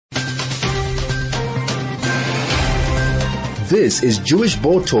This is Jewish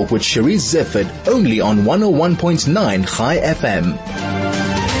Board Talk with Cherise Zeffert, only on 101.9 Chai FM.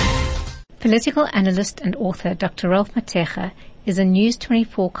 Political analyst and author Dr. Mathekga is a News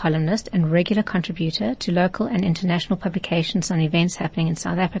 24 columnist and regular contributor to local and international publications on events happening in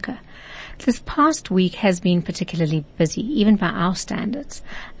South Africa. This past week has been particularly busy, even by our standards,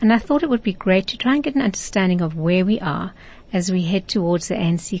 and I thought it would be great to try and get an understanding of where we are as we head towards the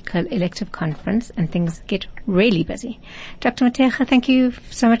ANC elective conference and things get really busy. Dr. Mathekga, thank you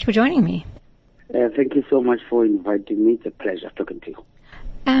so much for joining me. Thank you so much for inviting me. It's a pleasure talking to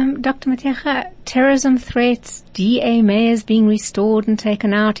you. Dr. Mathekga, terrorism threats, DA mayors being restored and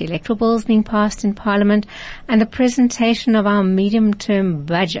taken out, electoral bills being passed in Parliament, and the presentation of our medium-term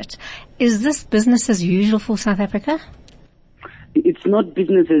budget. Is this business as usual for South Africa? It's not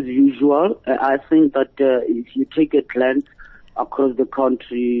business as usual. I think that if you take a glance across the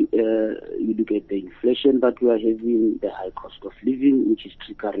country, you look at the inflation that we are having, the high cost of living, which is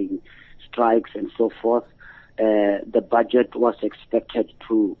triggering strikes and so forth. The budget was expected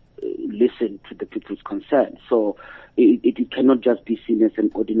to listen to the people's concern. So it cannot just be seen as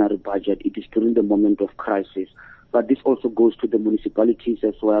an ordinary budget. It is during the moment of crisis. But this also goes to the municipalities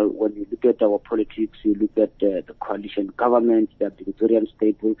as well. When you look at our politics, you look at the coalition government, they have been very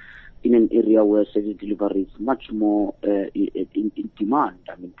unstable in an area where service delivery is much more in demand.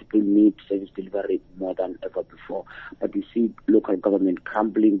 I mean, people need service delivery more than ever before. But you see local government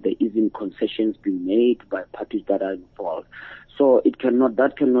crumbling. There isn't concessions being made by parties that are involved. So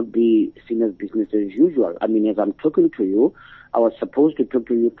that cannot be seen as business as usual. I mean, as I'm talking to you, I was supposed to talk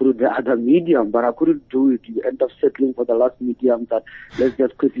to you through the other medium, but I couldn't do it. You end up settling for the last medium that let's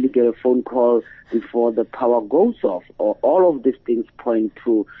just quickly get a phone call before the power goes off. Or all of these things point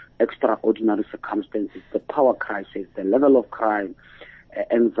to extraordinary circumstances, the power crisis, the level of crime,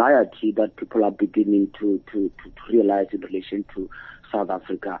 anxiety that people are beginning to realize in relation to South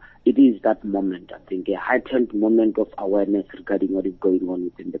Africa. It is that moment, I think, a heightened moment of awareness regarding what is going on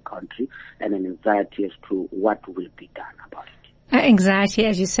within the country and an anxiety as to what will be done about it. Anxiety,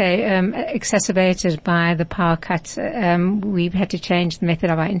 as you say, exacerbated by the power cuts. We've had to change the method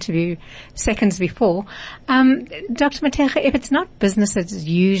of our interview seconds before. Dr. Mathekga, if it's not business as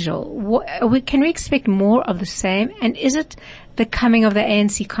usual, can we expect more of the same? And is it the coming of the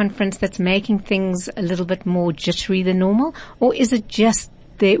ANC conference that's making things a little bit more jittery than normal? Or is it just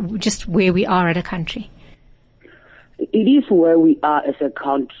where we are as a country? It is where we are as a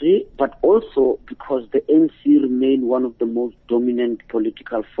country, but also because the ANC remain one of the most dominant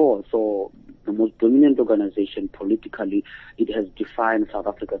political force, or the most dominant organization politically. It has defined South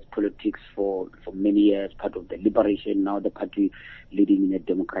Africa's politics for many years, part of the liberation, now the party leading in a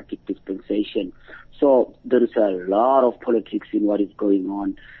democratic dispensation. So there is a lot of politics in what is going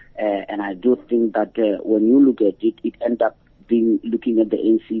on, and I do think that when you look at it, it ends up looking at the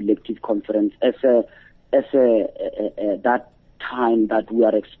ANC elective conference as that time that we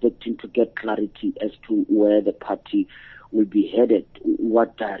are expecting to get clarity as to where the party will be headed,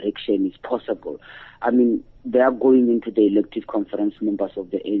 what direction is possible. I mean, they are going into the elective conference, members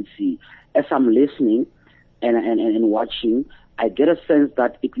of the ANC. As I'm listening and watching, I get a sense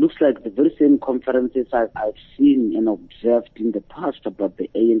that it looks like the very same conferences I've seen and observed in the past about the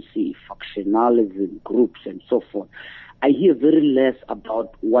ANC, factionalism, groups and so forth. I hear very less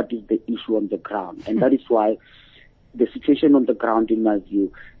about what is the issue on the ground. And that is why the situation on the ground, in my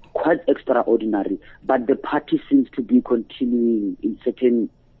view, quite extraordinary. But the party seems to be continuing in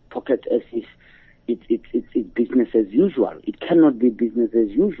certain pockets as if it's business as usual. It cannot be business as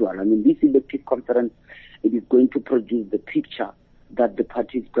usual. I mean, this elective conference, it is going to produce the picture that the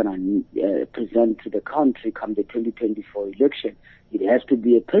party is going to present to the country come the 2024 election. It has to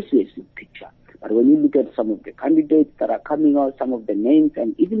be a persuasive picture. But when you look at some of the candidates that are coming out, some of the names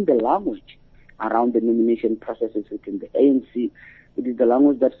and even the language around the nomination processes within the ANC, it is the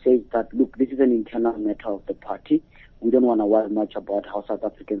language that says that, look, this is an internal matter of the party. We don't want to worry much about how South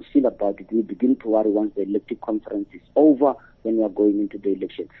Africans feel about it. We begin to worry once the elective conference is over, when we are going into the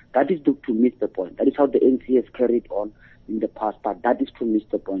election. That is to miss the point. That is how the ANC has carried on in the past, but that is to miss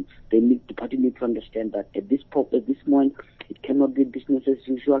the point. The party needs to understand that at this moment, it cannot be business as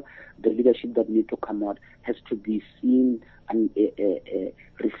usual. The leadership that needs to come out has to be seen and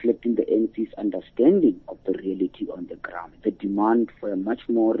reflecting the ANC's understanding of the reality on the ground. The demand for a much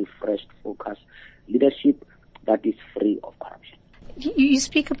more refreshed, focused leadership that is free of corruption. You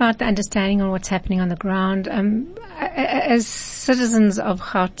speak about the understanding on what's happening on the ground. As citizens of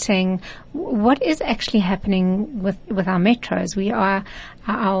Gauteng, what is actually happening with our metros?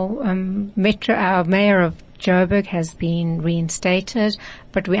 Our mayor of Joburg has been reinstated,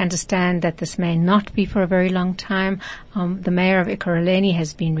 but we understand that this may not be for a very long time. The mayor of Ekurhuleni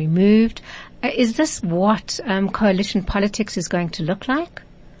has been removed. Is this what coalition politics is going to look like?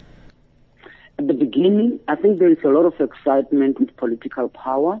 At the beginning, I think there is a lot of excitement with political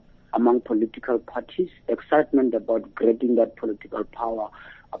power among political parties, excitement about grabbing that political power,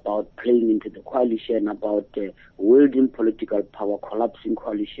 about playing into the coalition, about wielding political power, collapsing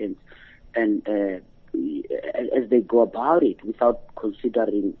coalitions, and as they go about it without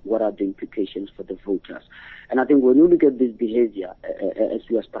considering what are the implications for the voters. And I think when you look at this behavior, as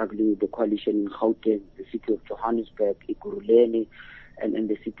we are struggling with the coalition in Gauteng, the city of Johannesburg, Ekurhuleni, and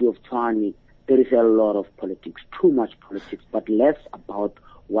the city of Tshwane, there is a lot of politics, too much politics, but less about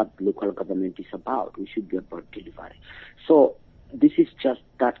what local government is about. We should be about delivery. So this is just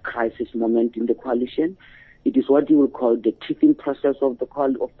that crisis moment in the coalition. It is what you will call the tipping process of the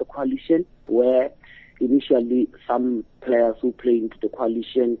coalition, where initially some players who play into the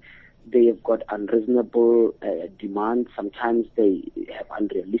coalition, they have got unreasonable demands. Sometimes they have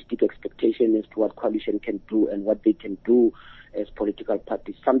unrealistic expectations as to what coalition can do and what they can do as political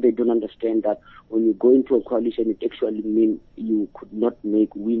parties. Some they don't understand that when you go into a coalition, it actually means you could not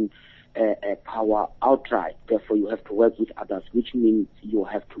win power outright. Therefore, you have to work with others, which means you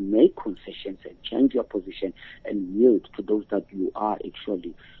have to make concessions and change your position and yield to those that you are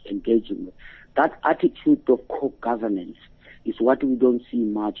actually engaging with. That attitude of co-governance is what we don't see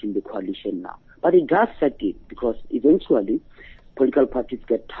much in the coalition now. But it does set in, because eventually political parties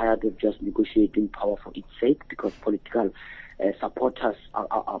get tired of just negotiating power for its sake, because political supporters,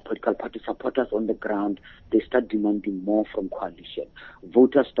 our political party supporters on the ground, they start demanding more from coalition.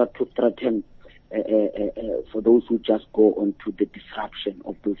 Voters start to threaten for those who just go on to the disruption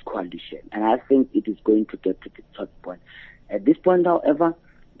of those coalitions. And I think it is going to get to the third point. At this point, however,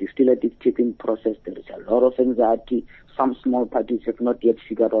 they're still at this tipping process. There is a lot of anxiety. Some small parties have not yet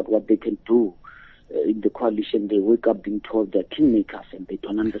figured out what they can do in the coalition. They wake up being told they're kingmakers, and they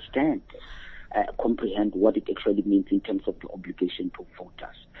don't understand, comprehend what it actually means in terms of the obligation to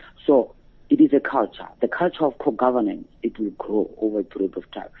voters. So it is a culture. The culture of co-governance, it will grow over a period of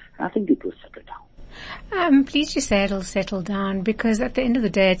time. And I think it will settle down. Please just say it'll settle down, because at the end of the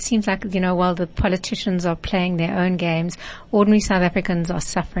day, it seems like, while the politicians are playing their own games, ordinary South Africans are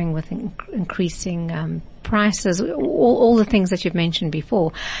suffering with increasing prices, all the things that you've mentioned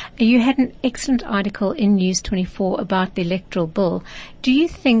before. You had an excellent article in News 24 about the electoral bill. Do you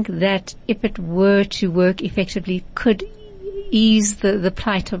think that if it were to work effectively, could ease the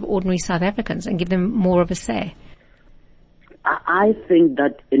plight of ordinary South Africans and give them more of a say? I think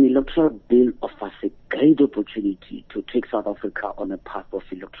that an electoral bill offers a great opportunity to take South Africa on a path of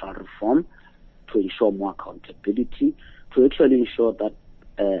electoral reform, to ensure more accountability, to actually ensure that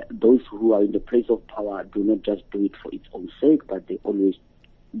those who are in the place of power do not just do it for its own sake, but they always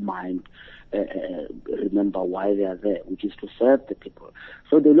remember why they are there, which is to serve the people.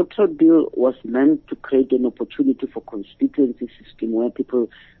 So the electoral bill was meant to create an opportunity for constituency system where people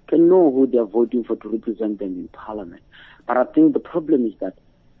can know who they are voting for to represent them in parliament. But I think the problem is that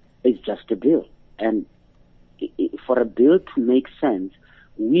it's just a bill. And for a bill to make sense,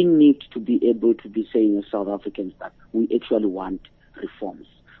 we need to be able to be saying as South Africans that we actually want reforms.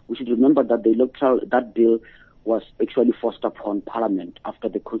 We should remember that that bill was actually forced upon Parliament after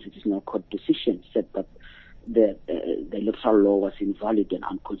the Constitutional Court decision said that the electoral law was invalid and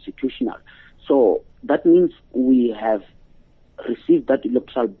unconstitutional. So that means we have received that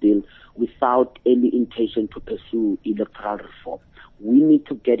electoral bill without any intention to pursue electoral reform. We need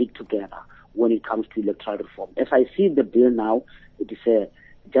to get it together when it comes to electoral reform. As I see the bill now, it is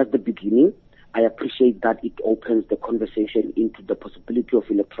just the beginning. I appreciate that it opens the conversation into the possibility of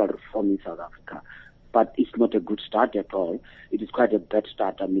electoral reform in South Africa. But it's not a good start at all. It is quite a bad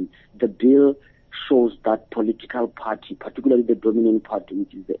start. I mean, the bill shows that political party, particularly the dominant party,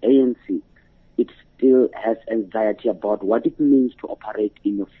 which is the ANC, it still has anxiety about what it means to operate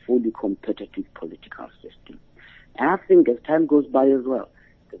in a fully competitive political system. And I think as time goes by as well,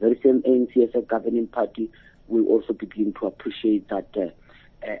 the very same ANC as a governing party will also begin to appreciate that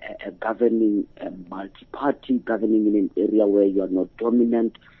a governing multi-party, governing in an area where you are not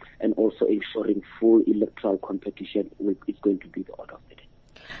dominant, and also ensuring full electoral competition is going to be the order of the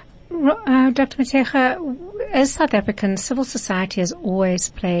day. Dr. Mathekga, as South Africans, civil society has always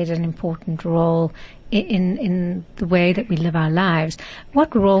played an important role in the way that we live our lives.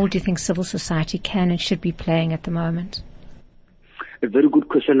 What role do you think civil society can and should be playing at the moment? A very good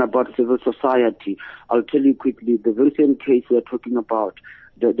question about civil society. I'll tell you quickly, the very same case we're talking about,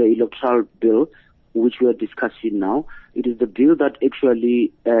 the electoral bill, which we are discussing now, it is the bill that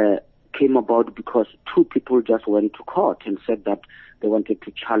actually came about because two people just went to court and said that they wanted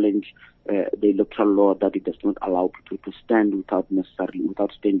to challenge the electoral law that it does not allow people to stand without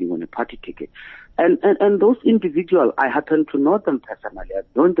standing on a party ticket. And those individuals, I happen to know them personally. I've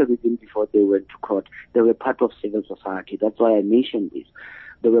known them even before they went to court. They were part of civil society. That's why I mentioned this.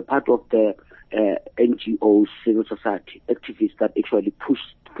 They were part of the NGOs, civil society activists that actually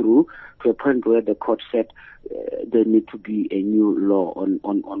pushed through to a point where the court said there need to be a new law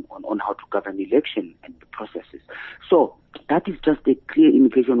on how to govern election and the processes. So that is just a clear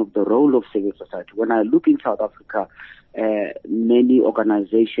indication of the role of civil society. When I look in South Africa, many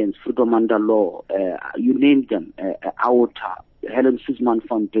organizations, Freedom Under Law, you name them, AOTA, Helen Suzman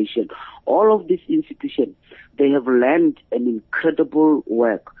Foundation, all of these institutions, they have learned an incredible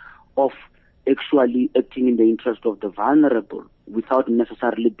work of actually acting in the interest of the vulnerable without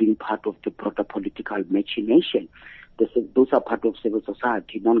necessarily being part of the broader political machination. Those are part of civil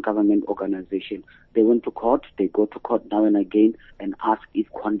society, non-government organization. They went to court, they go to court now and again and ask if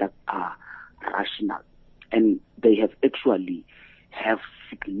conduct are rational. And they have actually have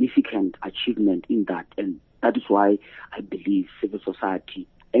significant achievement in that. And that is why I believe civil society,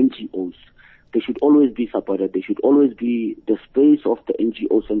 NGOs, they should always be supported. They should always be, the space of the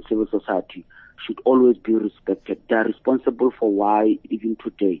NGOs and civil society should always be respected. They are responsible for why, even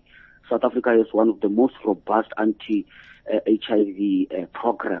today, South Africa is one of the most robust anti-HIV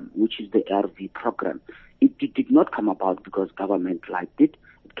program, which is the ARV program. It did not come about because government liked it.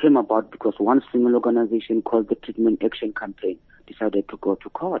 It came about because one single organization called the Treatment Action Campaign decided to go to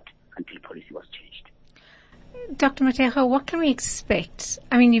court until policy was changed. Dr. Mathekga, what can we expect?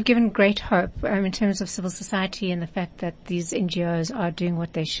 I mean, you've given great hope in terms of civil society and the fact that these NGOs are doing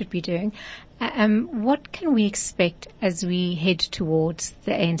what they should be doing. What can we expect as we head towards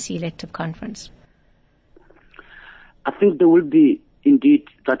the ANC elective conference? I think there will be indeed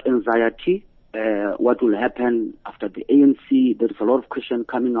that anxiety. What will happen after the ANC? There is a lot of question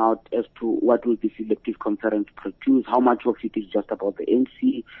coming out as to what will this elective conference produce, how much of it is just about the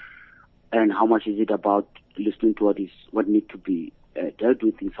ANC, and how much is it about listening to what need to be dealt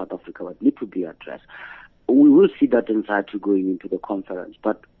with in South Africa, what need to be addressed. We will see that anxiety going into the conference,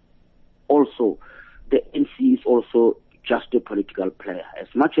 but also the ANC is also just a political player. As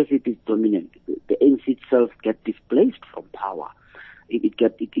much as it is dominant, the ANC itself gets displaced from power.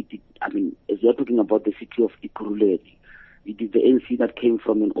 I mean, as you're talking about the city of Ikuruleni, it is the ANC that came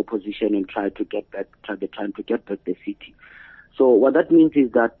from an opposition and trying to get back the city. So what that means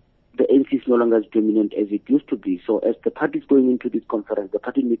is that the ANC is no longer as dominant as it used to be. So as the party is going into this conference, the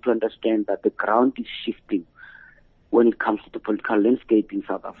party need to understand that the ground is shifting when it comes to the political landscape in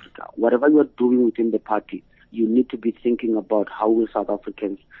South Africa. Whatever you are doing within the party, you need to be thinking about how will South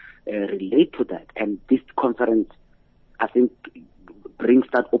Africans relate to that. And this conference, I think, brings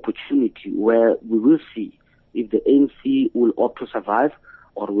that opportunity where we will see if the ANC will opt to survive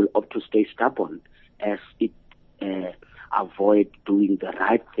or will opt to stay stubborn as it avoid doing the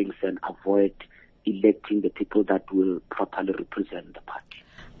right things and avoid electing the people that will properly represent the party.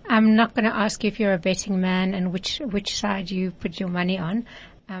 I'm not going to ask you if you're a betting man and which side you put your money on,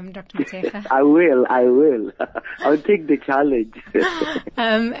 Dr. Mathekga. I will. I'll take the challenge.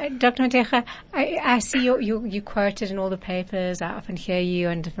 Dr. Mathekga, I see you quoted in all the papers. I often hear you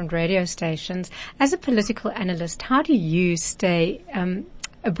on different radio stations. As a political analyst, how do you stay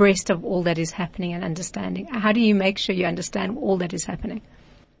abreast of all that is happening and understanding? How do you make sure you understand all that is happening?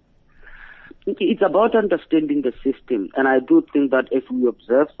 It's about understanding the system, and I do think that as we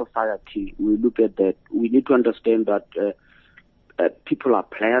observe society, we look at that, we need to understand that people are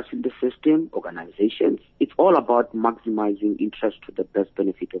players in the system, organizations. It's all about maximizing interest to the best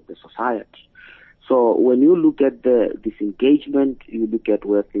benefit of the society. So when you look at this engagement, you look at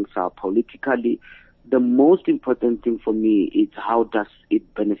where things are politically, the most important thing for me is how does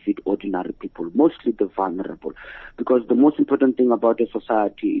it benefit ordinary people, mostly the vulnerable. Because the most important thing about a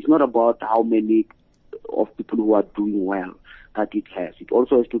society is not about how many of people who are doing well that it has. It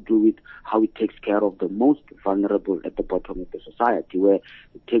also has to do with how it takes care of the most vulnerable at the bottom of the society, where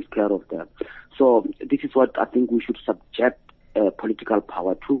it takes care of them. So this is what I think we should subject political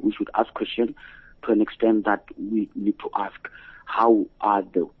power to. We should ask questions to an extent that we need to ask how are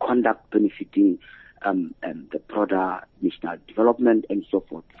the conduct benefiting the broader national development and so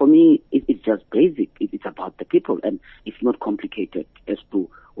forth. For me, it's just basic. It's about the people, and it's not complicated as to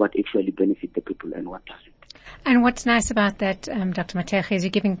what actually benefits the people and what doesn't. And what's nice about that, Dr. Mathekga, is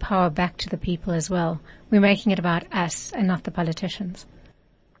you're giving power back to the people as well. We're making it about us and not the politicians.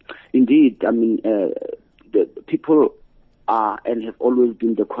 Indeed. I mean, the people are and have always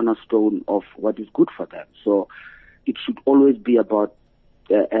been the cornerstone of what is good for them. So it should always be about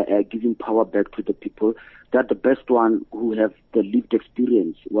giving power back to the people. They're the best one who have the lived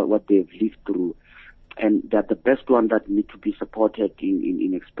experience, what they've lived through. And they're the best one that need to be supported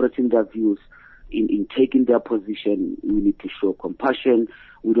in expressing their views, in taking their position. We need to show compassion.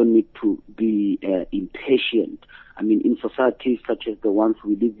 We don't need to be impatient. I mean, in societies such as the ones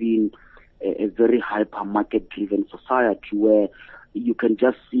we live in, a very hyper-market-driven society where you can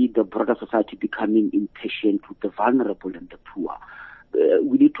just see the broader society becoming impatient with the vulnerable and the poor.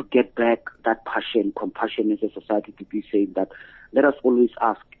 We need to get back that passion, compassion as a society to be saying that let us always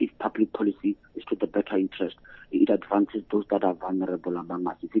ask if public policy is to the better interest. It advances those that are vulnerable among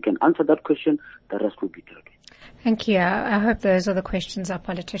us. If we can answer that question, the rest will be good. Thank you. I hope those are the questions our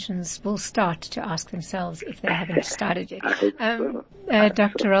politicians will start to ask themselves if they haven't started yet.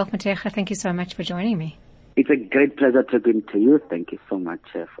 Dr. Ralph Mathekga, thank you so much for joining me. It's a great pleasure talking to you. Thank you so much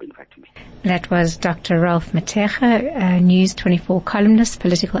for inviting me. That was Dr. Ralph Mathekga, News 24 columnist,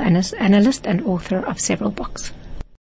 political analyst, and author of several books.